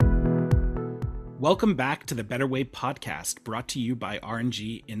Welcome back to the Better Way podcast, brought to you by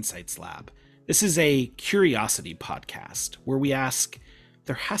R&G Insights Lab. This is a curiosity podcast where we ask,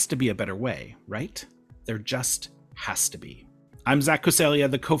 there has to be a better way, right? There just has to be. I'm Zach Koselia,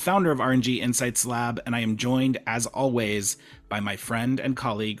 the co-founder of R&G Insights Lab, and I am joined, as always, by my friend and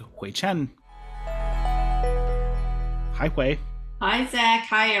colleague, Hui Chen. Hi, Hui. Hi, Zach.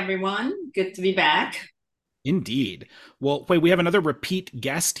 Hi, everyone. Good to be back. Indeed. Well, Hui, we have another repeat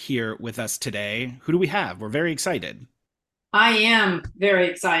guest here with us today. Who do we have? We're very excited. I am very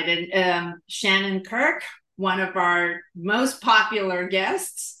excited. Shannon Kirk, one of our most popular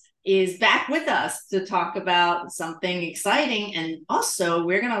guests, is back with us to talk about something exciting. And also,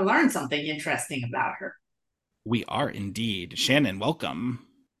 we're going to learn something interesting about her. We are indeed. Shannon, welcome.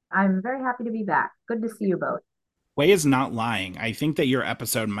 I'm very happy to be back. Good to see you both. Hui is not lying. I think that your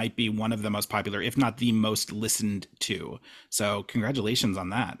episode might be one of the most popular, if not the most listened to. So congratulations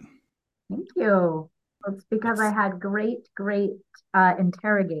on that. Thank you. It's because I had great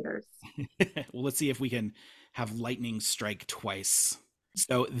interrogators. Well, let's see if we can have lightning strike twice.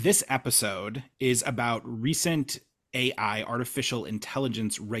 So this episode is about recent AI, artificial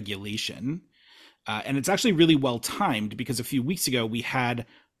intelligence regulation. And it's actually really well timed because a few weeks ago we had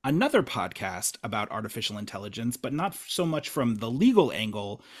another podcast about artificial intelligence, but not so much from the legal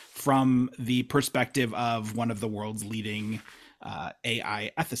angle, from the perspective of one of the world's leading AI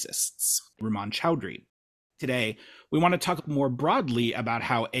ethicists, Ruman Chowdhury. Today, we want to talk more broadly about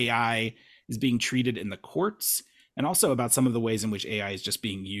how AI is being treated in the courts, and also about some of the ways in which AI is just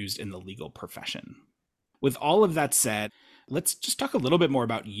being used in the legal profession. With all of that said, let's just talk a little bit more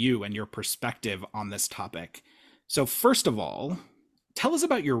about you and your perspective on this topic. So first of all, tell us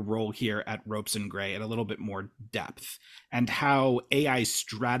about your role here at Ropes and Gray in a little bit more depth, and how AI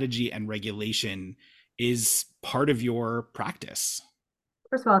strategy and regulation is part of your practice.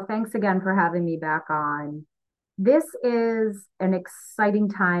 First of all, thanks again for having me back on. This is an exciting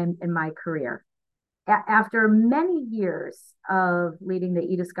time in my career. After many years of leading the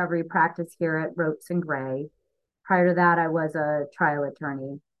e-discovery practice here at Ropes and Gray, prior to that, I was a trial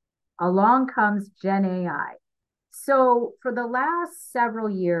attorney. Along comes Gen AI. So for the last several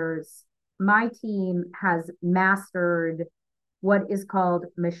years, my team has mastered what is called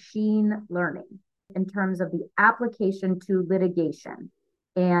machine learning in terms of the application to litigation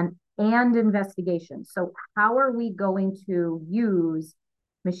and investigation. So how are we going to use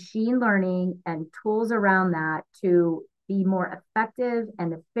machine learning and tools around that to be more effective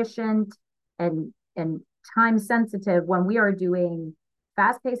and efficient and time sensitive when we are doing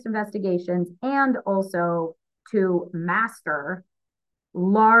fast-paced investigations, and also to master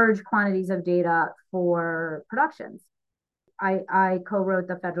large quantities of data for productions. I co-wrote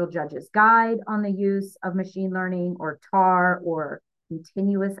the Federal Judge's Guide on the use of machine learning, or TAR, or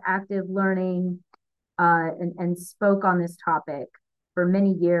continuous active learning, and spoke on this topic for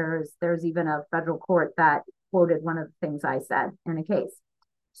many years. There's even a federal court that quoted one of the things I said in a case.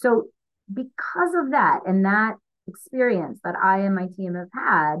 So because of that and that experience that I and my team have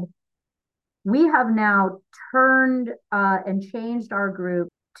had, we have now turned and changed our group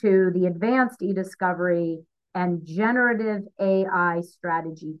to the Advanced E-Discovery and Generative AI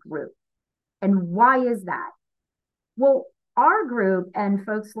Strategy Group. And why is that? Well, our group and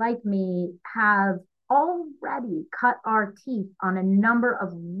folks like me have already cut our teeth on a number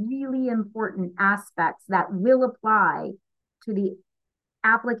of really important aspects that will apply to the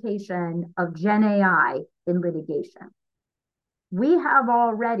application of Gen AI in litigation. We have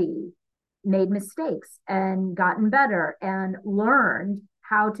already made mistakes and gotten better and learned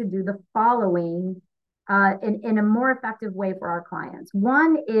how to do the following in a more effective way for our clients.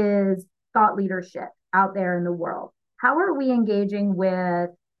 One is thought leadership out there in the world. How are we engaging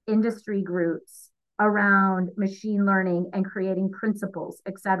with industry groups around machine learning and creating principles,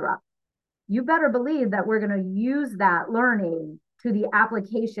 et cetera? You better believe that we're going to use that learning to the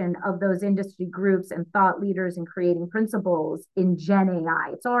application of those industry groups and thought leaders in creating principles in Gen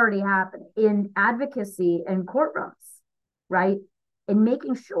AI. It's already happening in advocacy and courtrooms, right? In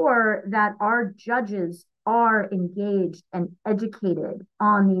making sure that our judges are engaged and educated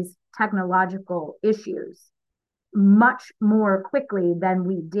on these technological issues much more quickly than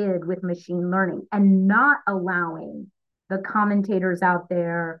we did with machine learning, and not allowing the commentators out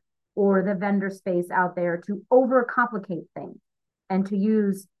there or the vendor space out there to overcomplicate things and to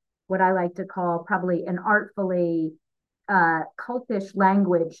use what I like to call probably an artfully cultish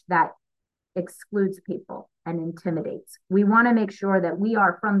language that excludes people and intimidates. We want to make sure that we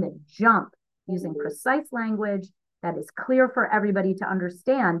are from the jump using precise language that is clear for everybody to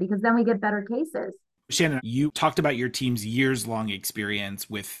understand, because then we get better cases. Shannon, you talked about your team's years-long experience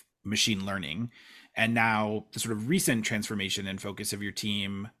with machine learning, and now the sort of recent transformation and focus of your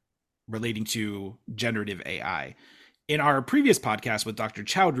team relating to generative AI. In our previous podcast with Dr.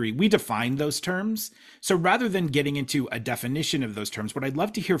 Chowdhury, we defined those terms. So rather than getting into a definition of those terms, what I'd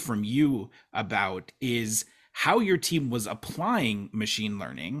love to hear from you about is how your team was applying machine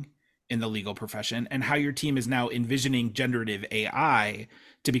learning in the legal profession and how your team is now envisioning generative AI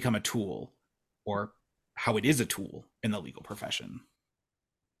to become a tool, or how it is a tool in the legal profession.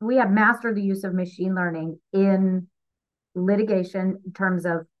 We have mastered the use of machine learning in litigation in terms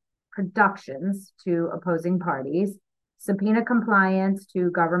of productions to opposing parties, subpoena compliance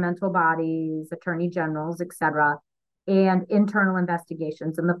to governmental bodies, attorney generals, etc., and internal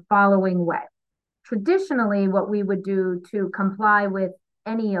investigations in the following way. Traditionally, what we would do to comply with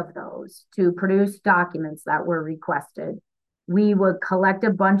any of those, to produce documents that were requested, we would collect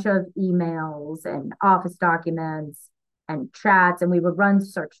a bunch of emails and office documents and chats, and we would run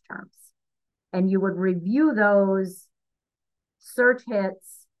search terms. And you would review those search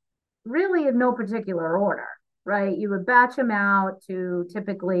hits really in no particular order, right? You would batch them out to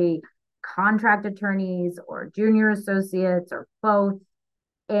typically contract attorneys or junior associates or both,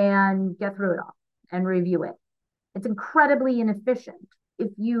 and get through it all and review it. It's incredibly inefficient. If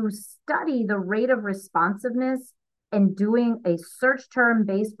you study the rate of responsiveness in doing a search term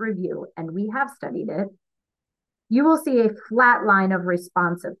based review, and we have studied it, you will see a flat line of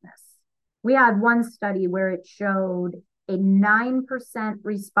responsiveness. We had one study where it showed a 9%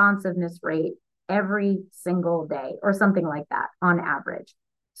 responsiveness rate every single day, or something like that on average.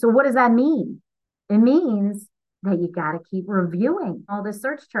 So what does that mean? It means that you got to keep reviewing all the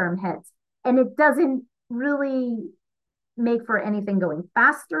search term hits. And it doesn't really make for anything going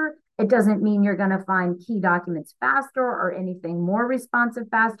faster. It doesn't mean you're going to find key documents faster or anything more responsive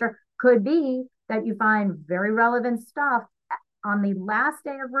faster. Could be that you find very relevant stuff on the last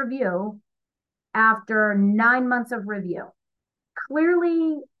day of review after 9 months of review.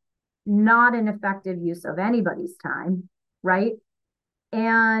 Clearly not an effective use of anybody's time, right?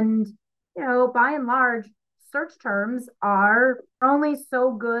 And, by and large, search terms are only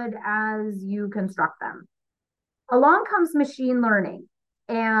so good as you construct them. Along comes machine learning,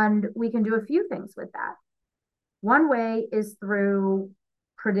 and we can do a few things with that. One way is through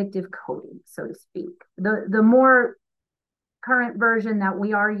predictive coding, so to speak. The more current version that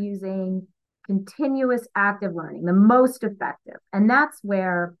we are using, continuous active learning, the most effective. And that's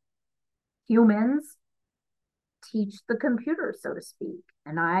where humans teach the computer, so to speak.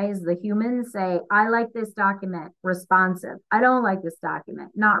 And I, as the human, say, I like this document, responsive. I don't like this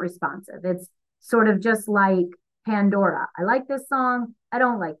document, not responsive. It's sort of just like Pandora. I like this song. I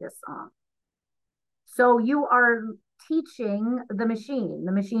don't like this song. So you are teaching the machine.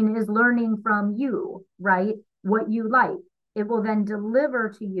 The machine is learning from you, right? What you like. It will then deliver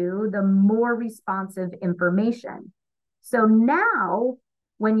to you the more responsive information. So now,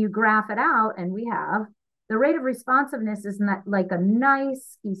 when you graph it out, and we have, the rate of responsiveness is not like a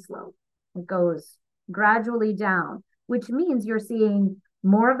nice ski slope. It goes gradually down, which means you're seeing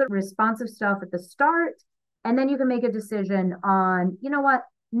more of the responsive stuff at the start, and then you can make a decision on,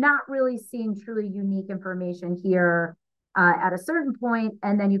 not really seeing truly unique information here at a certain point,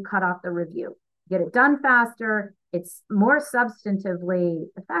 and then you cut off the review. Get it done faster, it's more substantively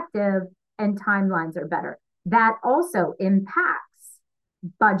effective, and timelines are better. That also impacts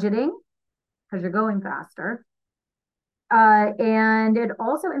budgeting, because you're going faster. And it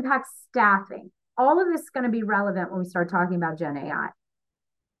also impacts staffing. All of this is going to be relevant when we start talking about Gen AI.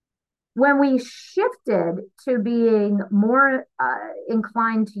 When we shifted to being more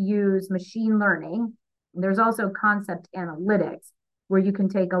inclined to use machine learning, there's also concept analytics, where you can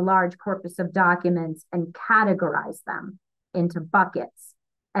take a large corpus of documents and categorize them into buckets,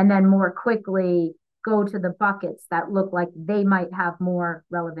 and then more quickly go to the buckets that look like they might have more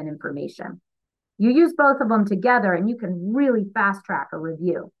relevant information. You use both of them together and you can really fast track a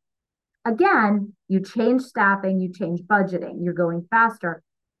review. Again, you change staffing, you change budgeting, you're going faster,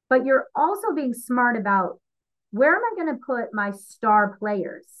 but you're also being smart about, where am I going to put my star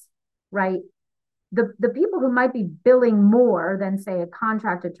players, right? The people who might be billing more than, say, a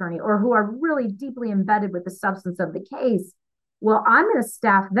contract attorney, or who are really deeply embedded with the substance of the case. Well, I'm going to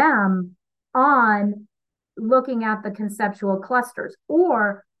staff them on looking at the conceptual clusters,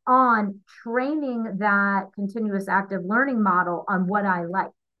 or on training that continuous active learning model on what I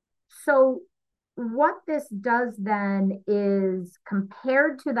like. So what this does then is,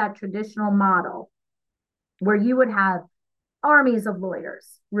 compared to that traditional model where you would have armies of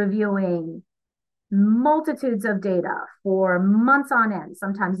lawyers reviewing multitudes of data for months on end,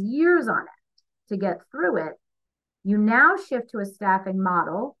 sometimes years on end, to get through it, you now shift to a staffing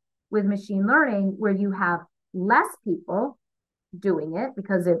model with machine learning where you have less people doing it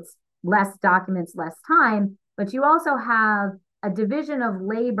because it's less documents, less time, but you also have a division of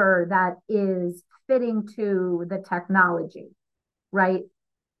labor that is fitting to the technology, right?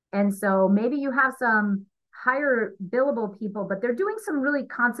 And so maybe you have some higher billable people, but they're doing some really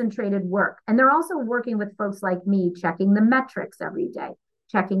concentrated work. And they're also working with folks like me, checking the metrics every day,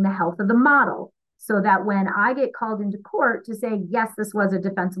 checking the health of the model, so that when I get called into court to say, yes, this was a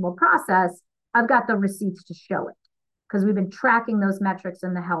defensible process, I've got the receipts to show it because we've been tracking those metrics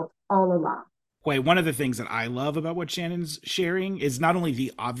and the health all along. Wait, one of the things that I love about what Shannon's sharing is not only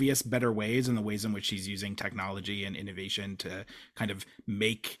the obvious better ways and the ways in which she's using technology and innovation to kind of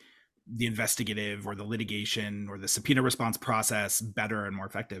make the investigative or the litigation or the subpoena response process better and more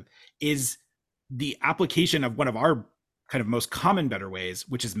effective, is the application of one of our kind of most common better ways,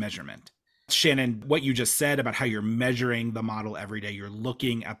 which is measurement. Shannon, what you just said about how you're measuring the model every day, you're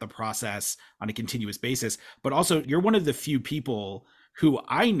looking at the process on a continuous basis, but also you're one of the few people who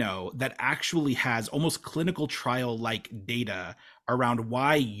I know that actually has almost clinical trial like data around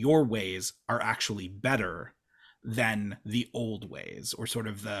why your ways are actually better than the old ways or sort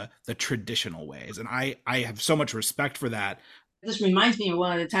of the traditional ways. And I have so much respect for that. This reminds me of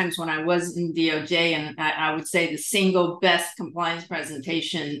one of the times when I was in DOJ, and I would say the single best compliance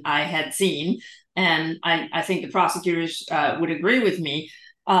presentation I had seen, and I think the prosecutors would agree with me,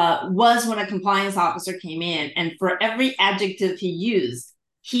 was when a compliance officer came in, and for every adjective he used,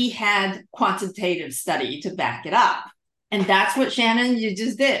 he had quantitative study to back it up. And that's what, Shannon, you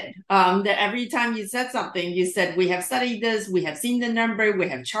just did. That every time you said something, you said, we have studied this, we have seen the number, we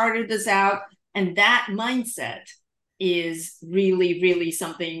have charted this out. And that mindset is really, really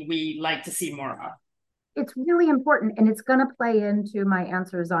something we like to see more of. It's really important, and it's going to play into my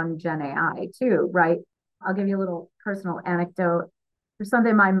answers on Gen AI too, right? I'll give you a little personal anecdote. There's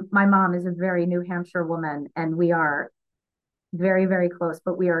something, my mom is a very New Hampshire woman, and we are very, very close,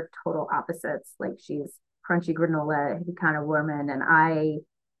 but we are total opposites. Like, she's crunchy granola kind of woman, and I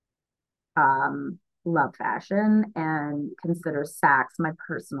love fashion and consider Saks my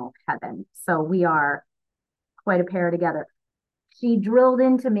personal heaven. So we are quite a pair together. She drilled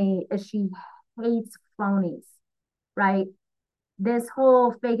into me as she hates phonies, right? This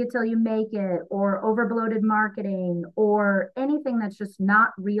whole fake it till you make it or overbloated marketing or anything that's just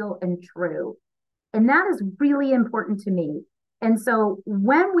not real and true. And that is really important to me. And so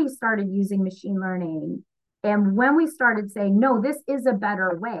when we started using machine learning and when we started saying, no, this is a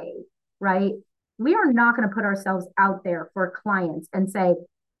better way, right? We are not going to put ourselves out there for clients and say,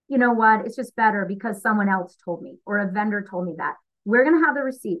 you know what, it's just better because someone else told me or a vendor told me that. We're going to have the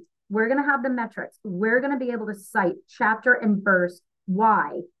receipts. We're going to have the metrics. We're going to be able to cite chapter and verse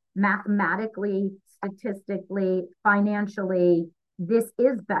why mathematically, statistically, financially, this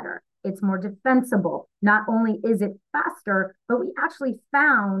is better. It's more defensible. Not only is it faster, but we actually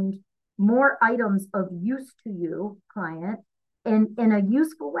found more items of use to you, client, in a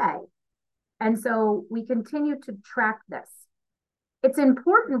useful way. And so we continue to track this. It's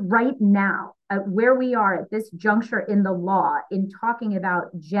important right now at where we are at this juncture in the law in talking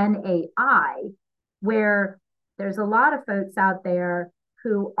about Gen AI, where there's a lot of folks out there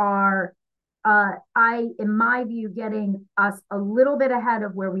who are, in my view, getting us a little bit ahead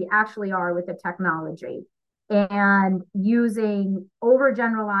of where we actually are with the technology and using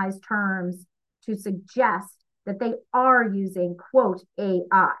overgeneralized terms to suggest that they are using, quote,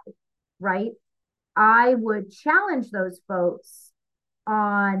 AI, right? I would challenge those folks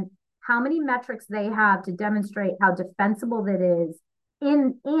on how many metrics they have to demonstrate how defensible that is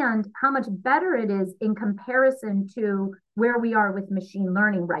and how much better it is in comparison to where we are with machine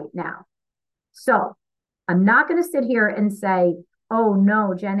learning right now. So I'm not going to sit here and say, oh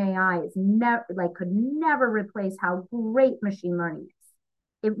no, Gen AI is never could never replace how great machine learning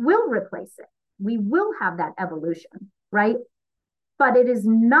is. It will replace it. We will have that evolution, right? But it is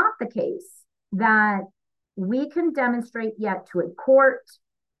not the case that we can demonstrate yet to a court,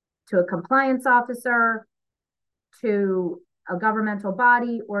 to a compliance officer, to a governmental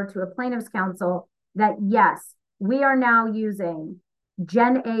body, or to a plaintiff's counsel that, yes, we are now using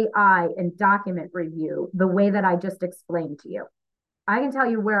Gen AI in document review the way that I just explained to you. I can tell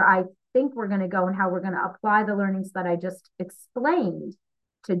you where I think we're going to go and how we're going to apply the learnings that I just explained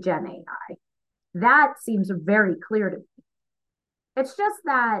to Gen AI. That seems very clear to me. It's just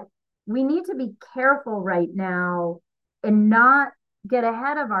that we need to be careful right now and not get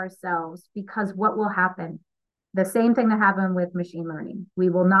ahead of ourselves, because what will happen? The same thing that happened with machine learning. We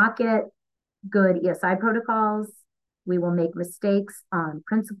will not get good ESI protocols. We will make mistakes on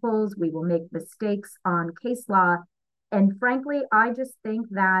principles. We will make mistakes on case law. And frankly, I just think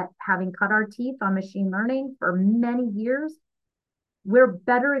that having cut our teeth on machine learning for many years, we're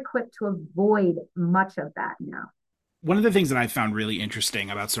better equipped to avoid much of that now. One of the things that I found really interesting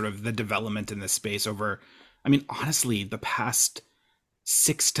about sort of the development in this space over, I mean, honestly, the past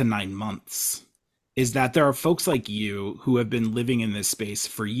 6 to 9 months is that there are folks like you who have been living in this space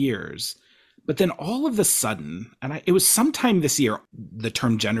for years. But then all of the sudden, it was sometime this year, the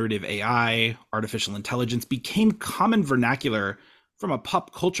term generative AI, artificial intelligence, became common vernacular from a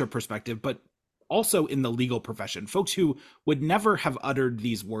pop culture perspective, but also in the legal profession. Folks who would never have uttered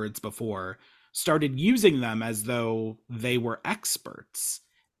these words before started using them as though they were experts.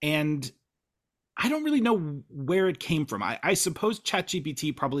 And I don't really know where it came from. I suppose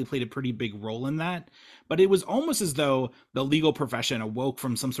ChatGPT probably played a pretty big role in that, but it was almost as though the legal profession awoke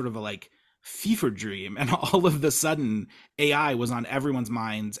from some sort of a like fever dream, and all of the sudden AI was on everyone's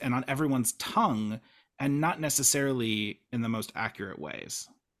minds and on everyone's tongue, and not necessarily in the most accurate ways.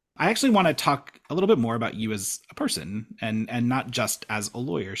 I actually want to talk a little bit more about you as a person and not just as a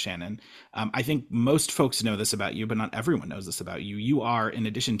lawyer, Shannon. I think most folks know this about you, but not everyone knows this about you. You are, in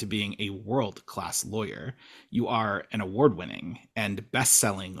addition to being a world-class lawyer, you are an award-winning and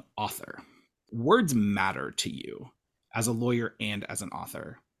best-selling author. Words matter to you as a lawyer and as an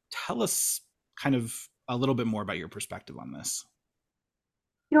author. Tell us kind of a little bit more about your perspective on this.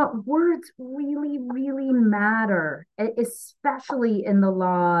 Words really, really matter, especially in the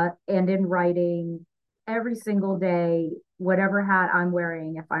law and in writing every single day, whatever hat I'm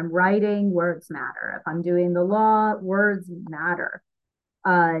wearing. If I'm writing, words matter. If I'm doing the law, words matter.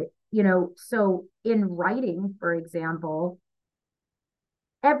 So in writing, for example,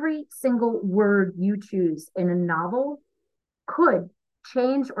 every single word you choose in a novel could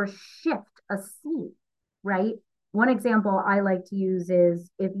change or shift a scene, right? One example I like to use is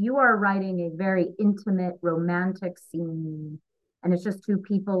if you are writing a very intimate romantic scene and it's just two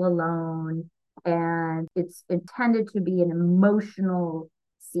people alone and it's intended to be an emotional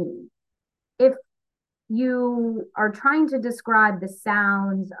scene. If you are trying to describe the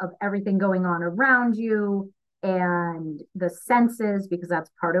sounds of everything going on around you and the senses, because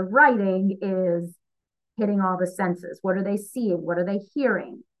that's part of writing, is hitting all the senses. What are they seeing? What are they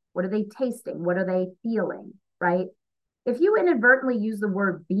hearing? What are they tasting? What are they feeling? Right? If you inadvertently use the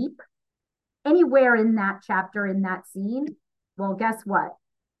word beep anywhere in that chapter, in that scene, well, guess what?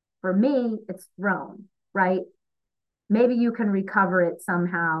 For me, it's thrown, right? Maybe you can recover it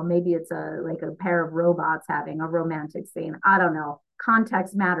somehow. Maybe it's like a pair of robots having a romantic scene. I don't know.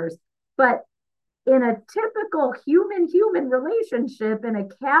 Context matters. But in a typical human relationship in a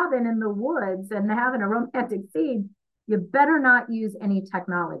cabin in the woods and having a romantic scene, you better not use any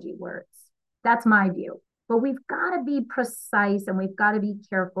technology words. That's my view. But we've got to be precise and we've got to be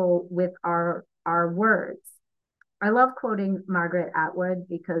careful with our words. I love quoting Margaret Atwood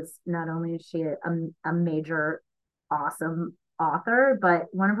because not only is she a major awesome author, but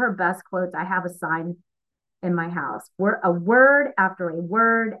one of her best quotes, I have a sign in my house. Where a word after a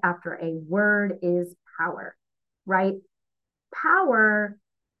word after a word is power, right? Power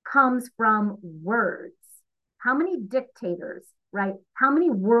comes from words. How many dictators, right? How many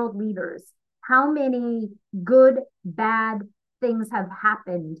world leaders, how many good, bad things have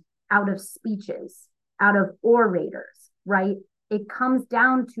happened out of speeches, out of orators, right? It comes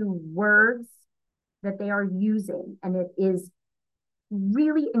down to words that they are using, and it is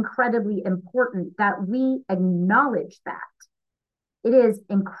really incredibly important that we acknowledge that. It is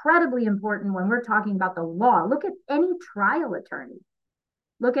incredibly important when we're talking about the law. Look at any trial attorney.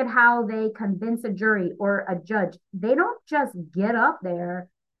 Look at how they convince a jury or a judge. They don't just get up there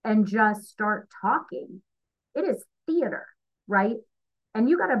and just start talking. It is theater, right? And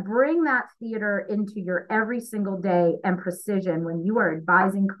you got to bring that theater into your every single day and precision when you are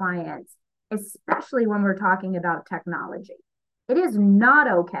advising clients, especially when we're talking about technology. It is not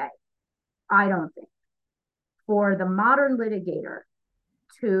okay, I don't think, for the modern litigator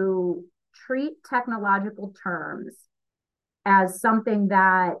to treat technological terms as something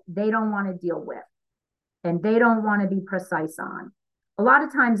that they don't want to deal with and they don't want to be precise on. A lot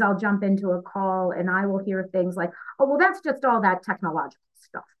of times I'll jump into a call and I will hear things like, oh, well, that's just all that technological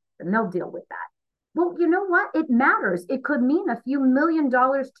stuff and they'll deal with that. Well, you know what? It matters. It could mean a few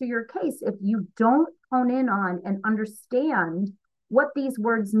 $1,000,000 to your case if you don't hone in on and understand what these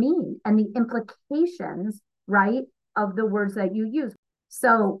words mean and the implications, right, of the words that you use.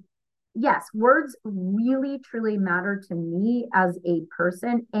 So, yes, words really, truly matter to me as a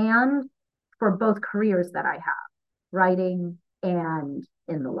person and for both careers that I have, writing and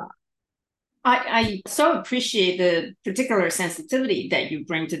in the law. I so appreciate the particular sensitivity that you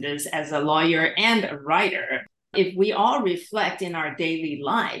bring to this as a lawyer and a writer. If we all reflect in our daily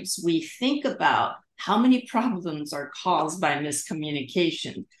lives, we think about how many problems are caused by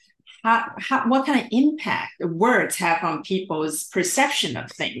miscommunication. What kind of impact words have on people's perception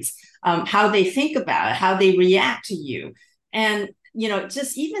of things, how they think about it, how they react to you. And,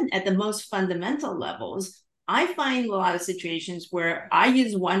 just even at the most fundamental levels, I find a lot of situations where I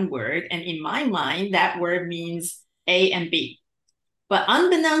use one word, and in my mind, that word means A and B. But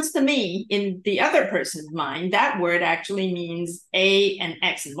unbeknownst to me, in the other person's mind, that word actually means A and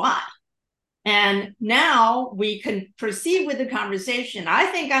X and Y. And now we can proceed with the conversation. I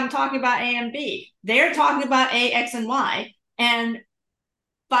think I'm talking about A and B. They're talking about A, X, and Y. And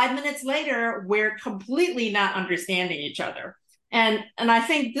 5 minutes later, we're completely not understanding each other. And I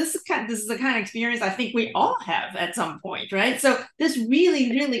think this is the kind of experience I think we all have at some point, right? So this really,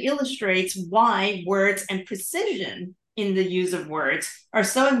 really illustrates why words and precision in the use of words are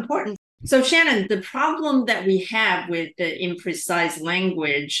so important. So Shannon, the problem that we have with the imprecise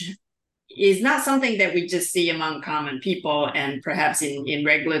language is not something that we just see among common people and perhaps in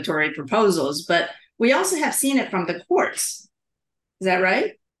regulatory proposals, but we also have seen it from the courts. Is that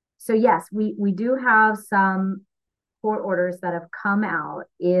right? So yes, we do have some court orders that have come out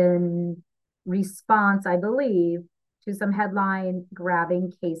in response, I believe, to some headline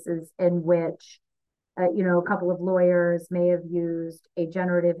grabbing cases in which, a couple of lawyers may have used a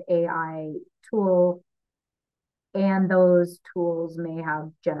generative AI tool, and those tools may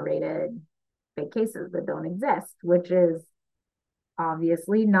have generated fake cases that don't exist, which is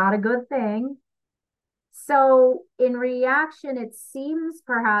obviously not a good thing. So, in reaction, it seems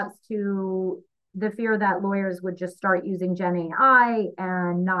perhaps to the fear that lawyers would just start using Gen AI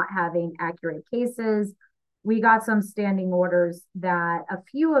and not having accurate cases. We got some standing orders that a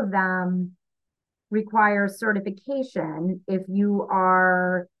few of them require certification if you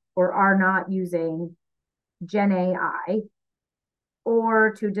are or are not using Gen AI,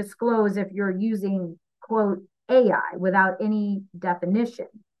 or to disclose if you're using, quote, AI without any definition,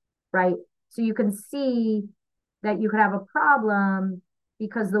 right? So you can see that you could have a problem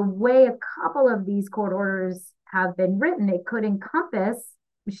because the way a couple of these court orders have been written, it could encompass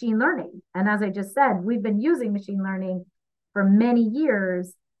machine learning. And as I just said, we've been using machine learning for many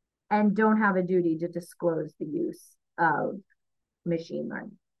years and don't have a duty to disclose the use of machine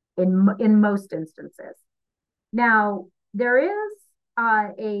learning in most instances. Now, there is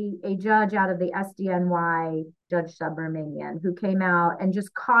a judge out of the SDNY, Judge Subramanian, who came out and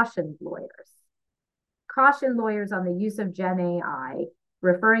just cautioned lawyers on the use of Gen AI,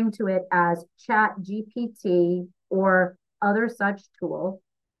 referring to it as Chat GPT or other such tool,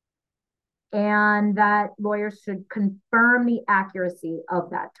 and that lawyers should confirm the accuracy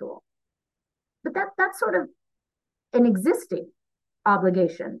of that tool. But that's sort of an existing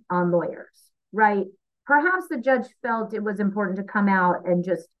obligation on lawyers, right? Perhaps the judge felt it was important to come out and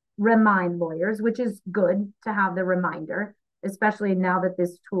just remind lawyers, which is good to have the reminder, especially now that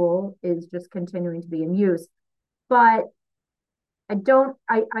this tool is just continuing to be in use. But I don't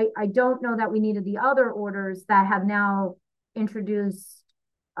know that we needed the other orders that have now introduced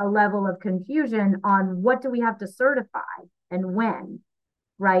a level of confusion on what do we have to certify and when,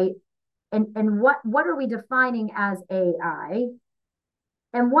 right? And what are we defining as AI?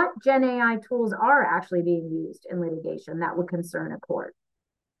 And what Gen AI tools are actually being used in litigation that would concern a court.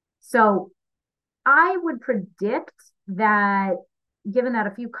 So I would predict that, given that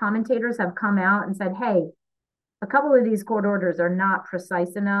a few commentators have come out and said, hey, a couple of these court orders are not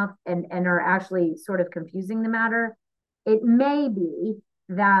precise enough and are actually sort of confusing the matter, it may be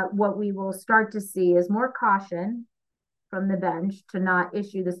that what we will start to see is more caution from the bench to not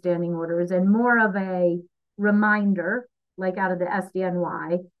issue the standing orders and more of a reminder, like out of the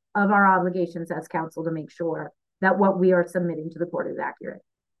SDNY, of our obligations as counsel to make sure that what we are submitting to the court is accurate.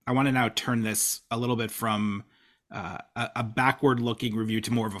 I want to now turn this a little bit from a backward-looking review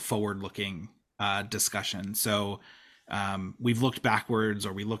to more of a forward-looking discussion. So we've looked backwards,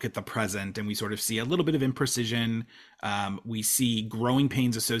 or we look at the present, and we sort of see a little bit of imprecision. We see growing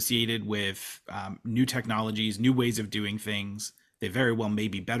pains associated with new technologies, new ways of doing things. They very well may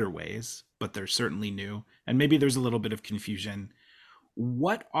be better ways, but they're certainly new. And maybe there's a little bit of confusion.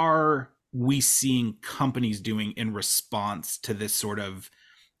 What are we seeing companies doing in response to this sort of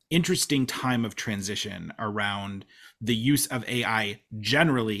interesting time of transition around the use of AI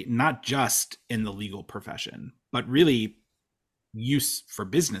generally, not just in the legal profession, but really use for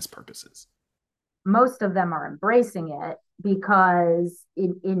business purposes? Most of them are embracing it because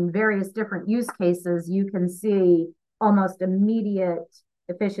in various different use cases, you can see almost immediate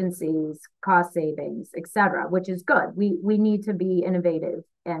efficiencies, cost savings, et cetera, which is good. We need to be innovative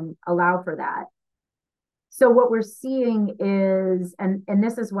and allow for that. So what we're seeing is, and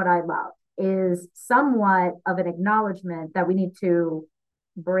this is what I love, is somewhat of an acknowledgement that we need to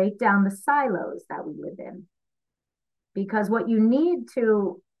break down the silos that we live in. Because what you need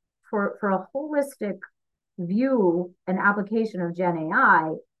to, for a holistic view and application of Gen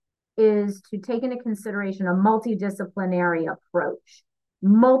AI, is to take into consideration a multidisciplinary approach,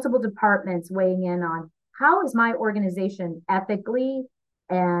 multiple departments weighing in on how is my organization ethically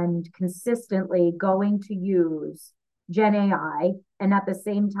and consistently going to use Gen AI, and at the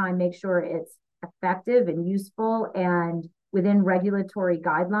same time make sure it's effective and useful and within regulatory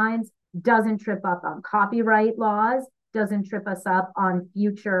guidelines, doesn't trip up on copyright laws, doesn't trip us up on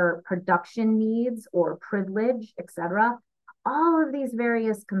future production needs or privilege, et cetera. All of these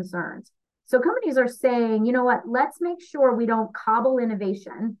various concerns. So companies are saying, you know what, let's make sure we don't cobble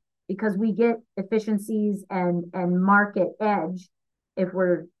innovation because we get efficiencies and market edge if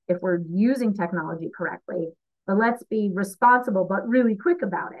we're using technology correctly. But let's be responsible but really quick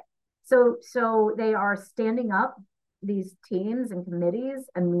about it. So they are standing up these teams and committees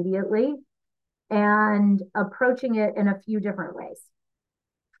immediately and approaching it in a few different ways.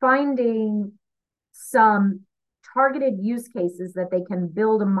 Finding some targeted use cases that they can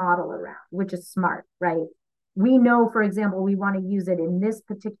build a model around, which is smart, right? We know, for example, we want to use it in this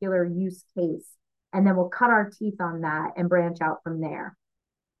particular use case, and then we'll cut our teeth on that and branch out from there.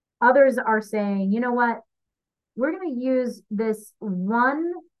 Others are saying, you know what, we're going to use this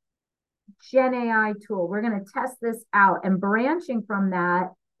one Gen AI tool. We're going to test this out, and branching from that,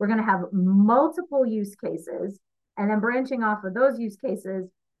 we're going to have multiple use cases, and then branching off of those use cases,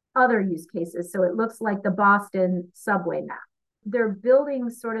 other use cases. So it looks like the Boston subway map. They're building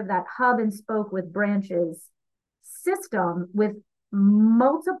sort of that hub and spoke with branches system with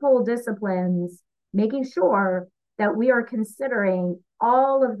multiple disciplines, making sure that we are considering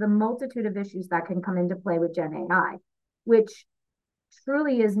all of the multitude of issues that can come into play with Gen AI, which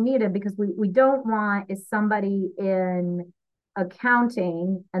truly is needed because we don't want is somebody in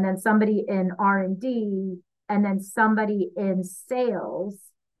accounting and then somebody in R&D and then somebody in sales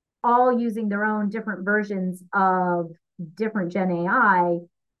all using their own different versions of different Gen AI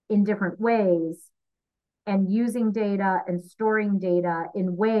in different ways and using data and storing data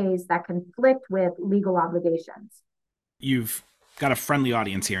in ways that conflict with legal obligations. You've got a friendly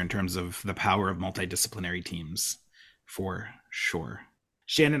audience here in terms of the power of multidisciplinary teams, for sure.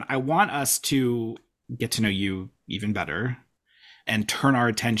 Shannon, I want us to get to know you even better and turn our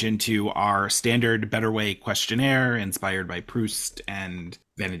attention to our standard Better Way questionnaire inspired by Proust and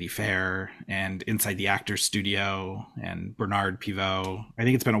Vanity Fair and Inside the Actors Studio and Bernard Pivot. I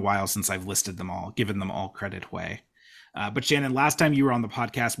think it's been a while since I've listed them all, given them all credit way. But Shannon, last time you were on the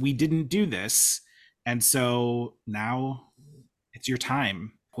podcast, we didn't do this. And so now it's your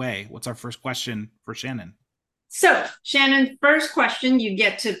time. Way, what's our first question for Shannon? So, Shannon, first question, you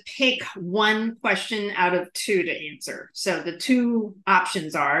get to pick one question out of two to answer. So the two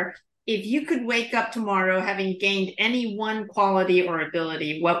options are, if you could wake up tomorrow having gained any one quality or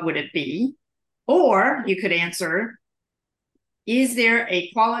ability, what would it be? Or you could answer, is there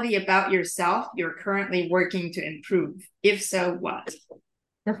a quality about yourself you're currently working to improve? If so, what?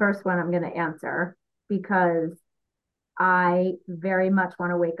 The first one I'm going to answer because I very much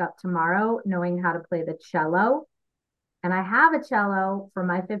want to wake up tomorrow knowing how to play the cello. And I have a cello for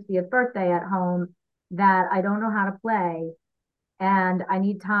my 50th birthday at home that I don't know how to play. And I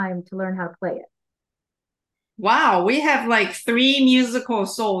need time to learn how to play it. Wow, we have like three musical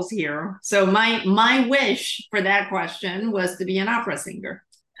souls here. So my wish for that question was to be an opera singer.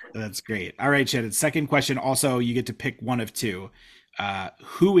 That's great. All right, Shannon. Second question. Also, you get to pick one of two.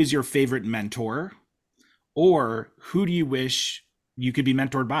 Who is your favorite mentor? Or who do you wish you could be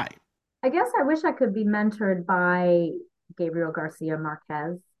mentored by? I guess I wish I could be mentored by Gabriel Garcia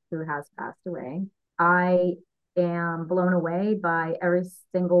Marquez, who has passed away. I am blown away by every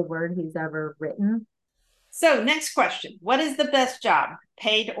single word he's ever written. So, next question. What is the best job,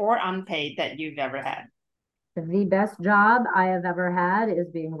 paid or unpaid, that you've ever had? The best job I have ever had is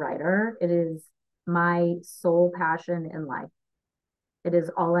being a writer. It is my sole passion in life. It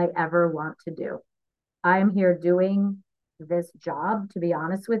is all I ever want to do. I'm here doing this job, to be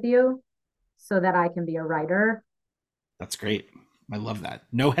honest with you, so that I can be a writer. That's great. I love that.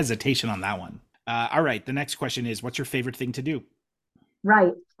 No hesitation on that one. All right. The next question is, what's your favorite thing to do?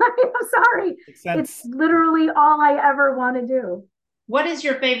 Right. I'm sorry. Makes It's sense. literally all I ever want to do. What is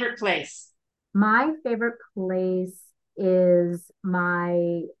your favorite place? My favorite place is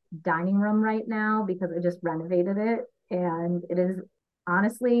my dining room right now because I just renovated it. And it is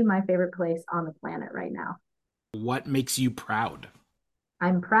honestly my favorite place on the planet right now. What makes you proud?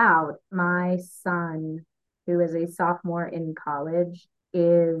 I'm proud. My son who is a sophomore in college,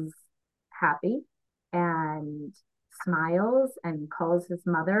 is happy and smiles and calls his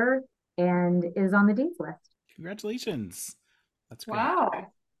mother and is on the dean's list. Congratulations. That's great. Wow,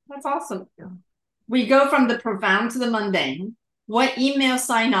 that's awesome. We go from the profound to the mundane. What email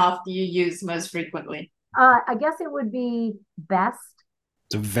sign off do you use most frequently? I guess it would be best.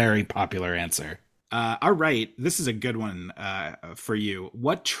 It's a very popular answer. All right, this is a good one for you.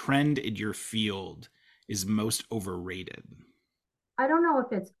 What trend in your field is most overrated? I don't know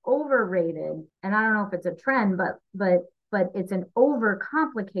if it's overrated, and I don't know if it's a trend, but it's an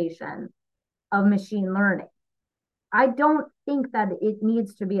overcomplication of machine learning. I don't think that it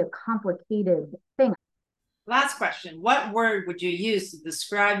needs to be a complicated thing. Last question. What word would you use to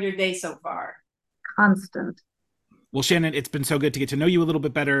describe your day so far? Constant. Well, Shannon, it's been so good to get to know you a little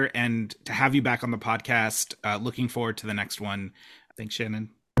bit better and to have you back on the podcast. Looking forward to the next one. Thanks, Shannon.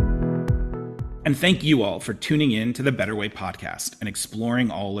 And thank you all for tuning in to the Better Way podcast and exploring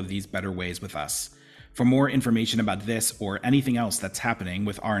all of these better ways with us. For more information about this or anything else that's happening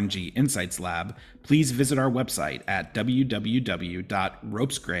with RNG Insights Lab, please visit our website at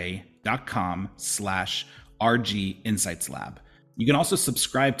www.ropesgray.com/RG Insights Lab. You can also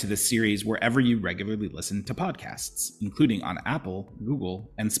subscribe to this series wherever you regularly listen to podcasts, including on Apple,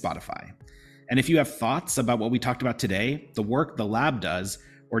 Google, and Spotify. And if you have thoughts about what we talked about today, the work the lab does,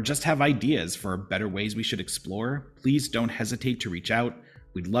 or just have ideas for better ways we should explore, please don't hesitate to reach out.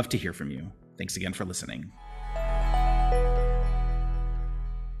 We'd love to hear from you. Thanks again for listening.